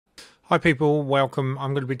Hi people, welcome.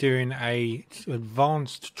 I'm going to be doing a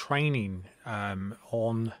advanced training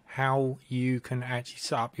on how you can actually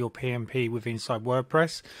set up your PMP with inside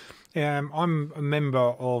WordPress. I'm a member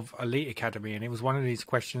of Elite Academy, and it was one of these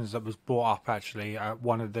questions that was brought up actually at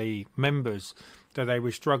one of the members, that they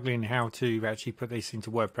were struggling how to actually put this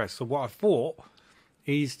into WordPress. So what I thought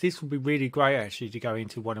is this would be really great actually to go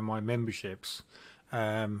into one of my memberships.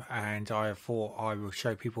 And I thought I will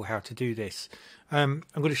show people how to do this. I'm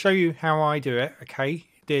going to show you how I do it. Okay,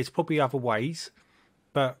 there's probably other ways,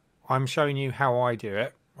 but I'm showing you how I do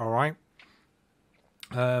it. All right.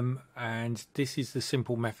 And this is the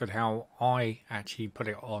simple method how I actually put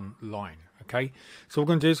it online. Okay, so what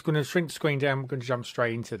we're going to do is we're going to shrink the screen down. We're going to jump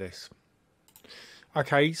straight into this.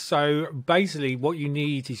 Okay, so basically what you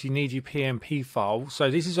need is you need your PMP file. So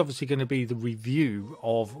this is obviously going to be the review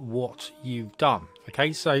of what you've done.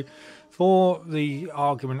 Okay, so for the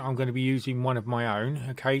argument, I'm going to be using one of my own.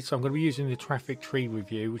 Okay, so I'm going to be using the traffic tree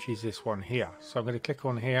review, which is this one here. So I'm going to click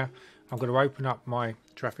on here. I'm going to open up my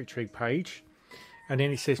traffic tree page, and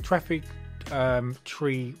then it says traffic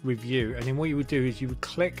tree review. And then what you would do is you would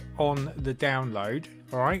click on the download.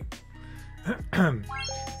 All right.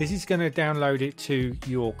 This is going to download it to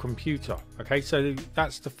your computer. Okay, so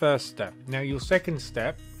that's the first step. Now your second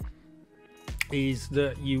step is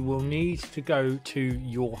that you will need to go to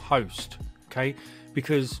your host. Okay,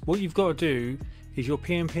 because what you've got to do is your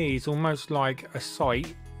PMP is almost like a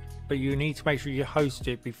site, but you need to make sure you host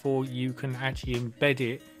it before you can actually embed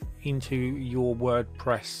it into your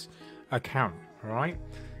WordPress account. All right,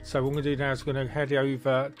 so what I'm going to do now is I'm going to head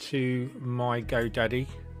over to my GoDaddy.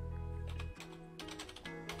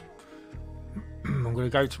 I'm going to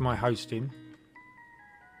go to my hosting,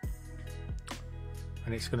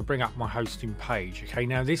 and it's going to bring up my hosting page. Okay,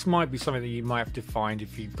 now this might be something that you might have to find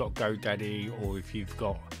if you've got GoDaddy or if you've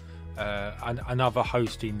got another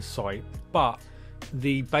hosting site, but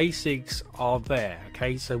the basics are there.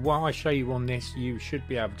 Okay, so what I show you on this you should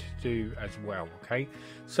be able to do as well. Okay,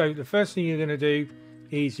 so the first thing you're going to do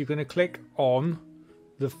is you're going to click on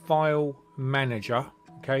the file manager,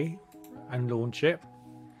 okay, and launch it.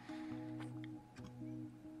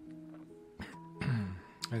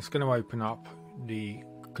 It's going to open up the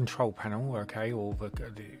control panel, okay, or the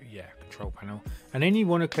control panel, and then you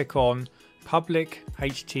want to click on public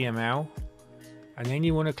HTML, and then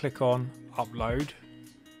you want to click on upload,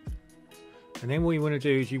 and then what you want to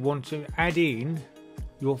do is you want to add in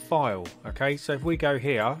your file. Okay, so if we go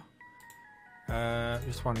here,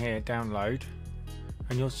 this one here, download,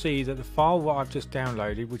 and you'll see that the file what I've just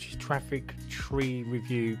downloaded, which is traffic tree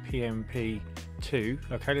review PMP 2.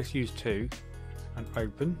 Okay, let's use 2. And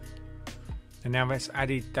open, and now let's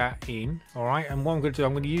added that in. All right, and what I'm going to do,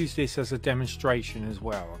 I'm going to use this as a demonstration as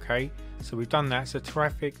well. Okay, so we've done that. So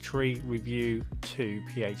traffic tree review 2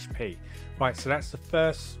 PHP. Right, so that's the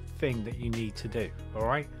first thing that you need to do. All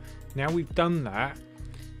right, now we've done that,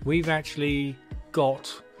 we've actually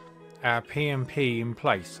got our PMP in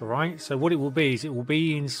place. All right, so what it will be is it will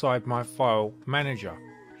be inside my file manager.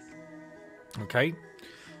 Okay,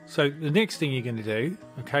 so the next thing you're going to do,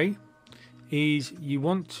 okay, is you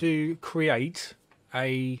want to create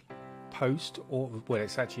a post, or well,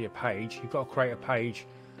 it's actually a page. You've got to create a page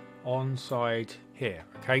on side here.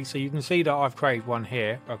 Okay, so you can see that I've created one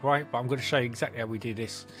here, right? But I'm going to show you exactly how we do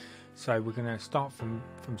this. So we're going to start from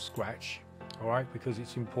scratch, all right, because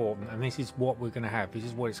it's important, and this is what we're going to have. This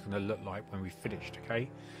is what it's going to look like when we've finished. Okay,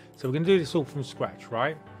 so we're going to do this all from scratch,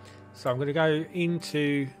 right? So I'm going to go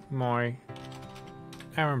into my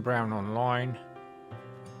Aaron Brown Online.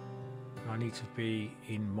 I need to be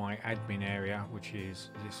in my admin area, which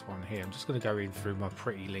is this one here. I'm just going to go in through my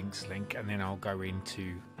pretty links link, and then I'll go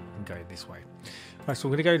into and go this way. Right, so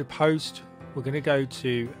we're going to go to post. We're going to go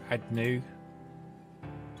to add new.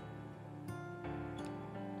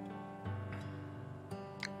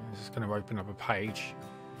 This is going to open up a page,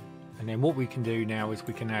 and then what we can do now is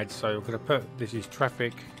we can add. So we're going to put, this is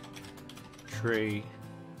traffic tree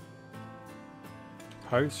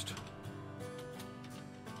post.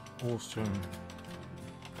 Awesome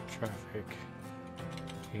traffic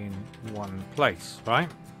in one place, right?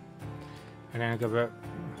 And then I go,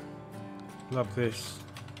 love this,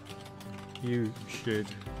 you should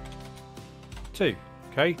too.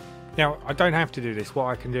 Okay, now I don't have to do this. What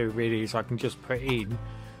I can do really is I can just put in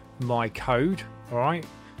my code. All right,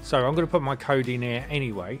 so I'm going to put my code in here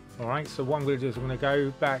anyway. All right, so what I'm going to do is I'm going to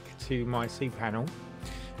go back to my cPanel,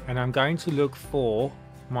 and I'm going to look for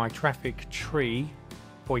my traffic tree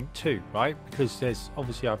 0.2, right? Because there's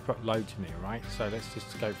obviously I've put loads in here, right? So let's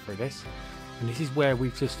just go through this, and this is where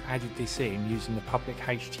we've just added this in using the public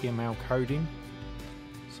HTML coding.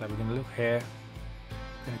 So we're going to look here,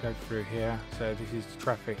 going to go through here. So this is the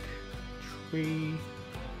traffic tree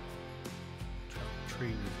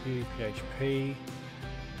review PHP, and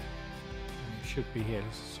it should be here.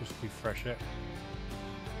 Let's just refresh it.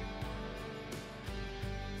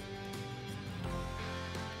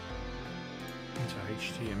 Into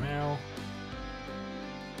HTML.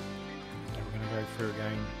 Then we're going to go through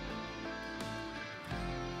again.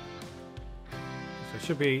 So it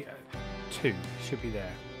should be 2. It should be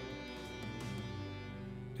there.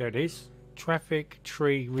 There it is. Traffic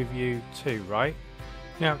tree review 2, right?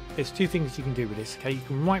 Now, there's 2 things you can do with this. Okay, you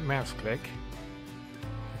can right mouse click,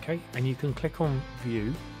 okay, and you can click on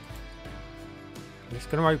view. And it's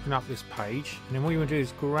going to open up this page, and then what you want to do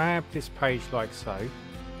is grab this page like so.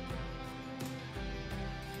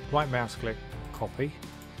 Right mouse click, copy.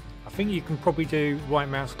 I think you can probably do right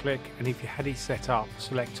mouse click, and if you had it set up,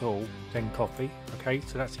 select all, then copy. Okay,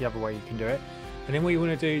 so that's the other way you can do it. And then what you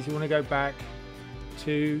want to do is you want to go back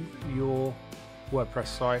to your WordPress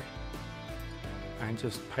site and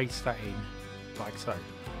just paste that in like so.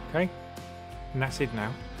 Okay, and that's it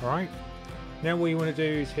now. All right, now what you want to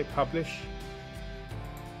do is hit publish.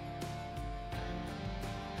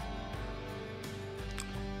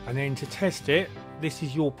 And then to test it, this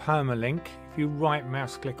is your permalink. If you right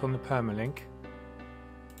mouse click on the permalink,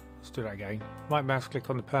 let's do that again. Right mouse click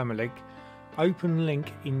on the permalink, open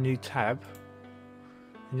link in new tab,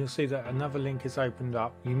 and you'll see that another link is opened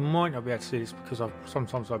up. You might not be able to see this because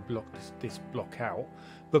sometimes I block this block out,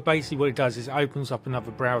 but basically what it does is it opens up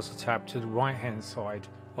another browser tab to the right hand side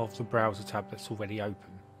of the browser tab that's already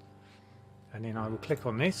open. And then I will click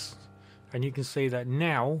on this, and you can see that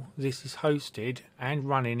now this is hosted and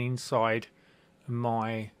running inside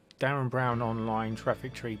my Darren Brown Online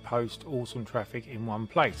Traffic Tree Post Awesome Traffic in one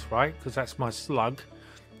place, right? Because that's my slug.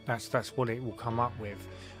 That's what it will come up with.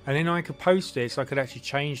 And then I could post this, I could actually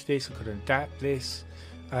change this, I could adapt this,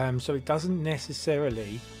 so it doesn't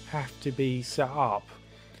necessarily have to be set up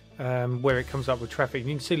where it comes up with traffic. And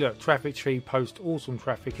you can see, look, Traffic Tree Post Awesome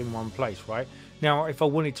Traffic in one place, right? Now if I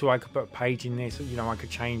wanted to, I could put a page in this, you know, I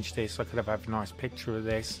could change this, I could have a nice picture of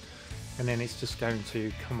this, and then it's just going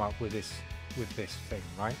to come up with this thing,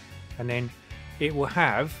 right? And then it will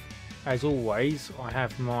have, as always, I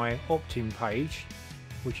have my opt-in page,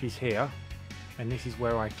 which is here, and this is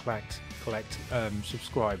where I collect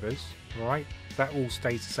subscribers. Right, that all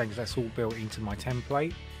stays the same because that's all built into my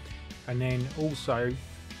template. And then also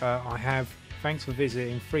I have thanks for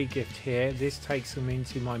visiting, free gift here. This takes them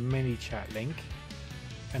into my ManyChat link,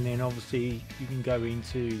 and then obviously you can go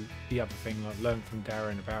into the other thing like learn from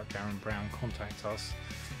Darren, about Darren Brown, contact us,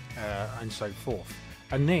 and so forth.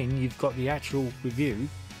 And then you've got the actual review,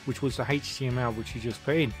 which was the HTML which you just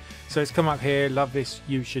put in. So it's come up here, love this,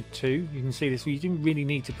 you should too. You can see this, you didn't really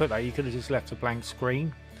need to put that, you could have just left a blank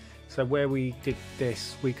screen. So where we did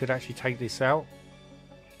this, we could actually take this out,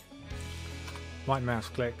 right mouse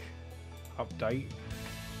click, update,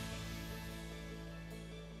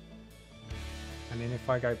 and then if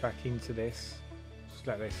I go back into this, just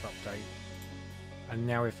let this update, and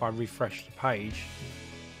now if I refresh the page,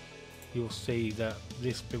 you'll see that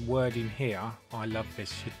this word in here, I love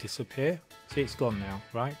this, should disappear. See, it's gone now,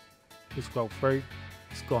 right? You scroll through,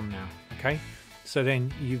 it's gone now, okay? So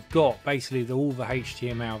then you've got basically all the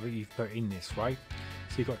HTML that you've put in this, right?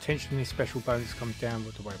 So you've got attention, this special bonus comes down,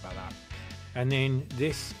 but don't worry about that. And then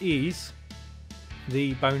this is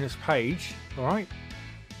the bonus page, all right?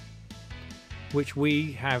 Which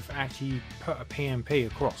we have actually put a PMP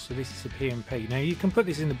across. So this is a PMP. Now you can put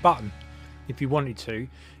this in the button if you wanted to.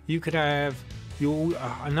 You could have your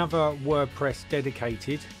another WordPress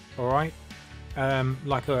dedicated, all right,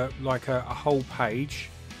 like a whole page,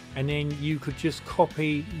 and then you could just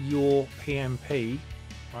copy your PMP,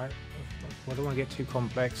 right? I don't want to get too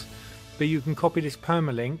complex, but you can copy this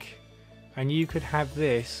permalink, and you could have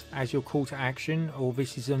this as your call to action, or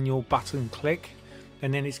this is on your button click,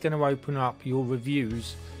 and then it's going to open up your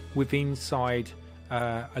reviews with inside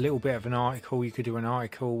a little bit of an article. You could do an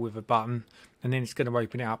article with a button, and then it's going to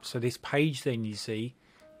open it up. So this page then you see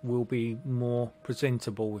will be more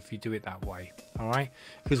presentable if you do it that way. All right,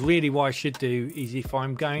 because really what I should do is, if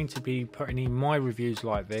I'm going to be putting in my reviews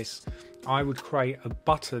like this, I would create a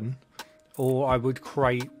button, or I would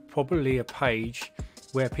create probably a page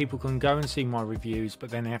where people can go and see my reviews, but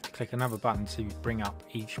then they have to click another button to bring up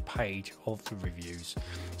each page of the reviews.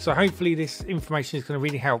 So hopefully this information is going to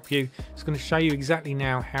really help you. It's going to show you exactly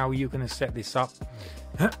now how you're going to set this up.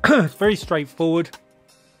 It's very straightforward.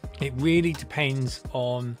 It really depends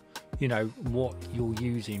on, you know, what you're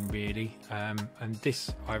using really, and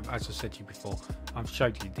this, as I said to you before, I've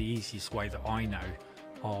showed you the easiest way that I know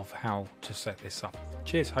of how to set this up.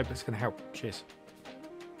 Cheers, hope it's going to help. Cheers.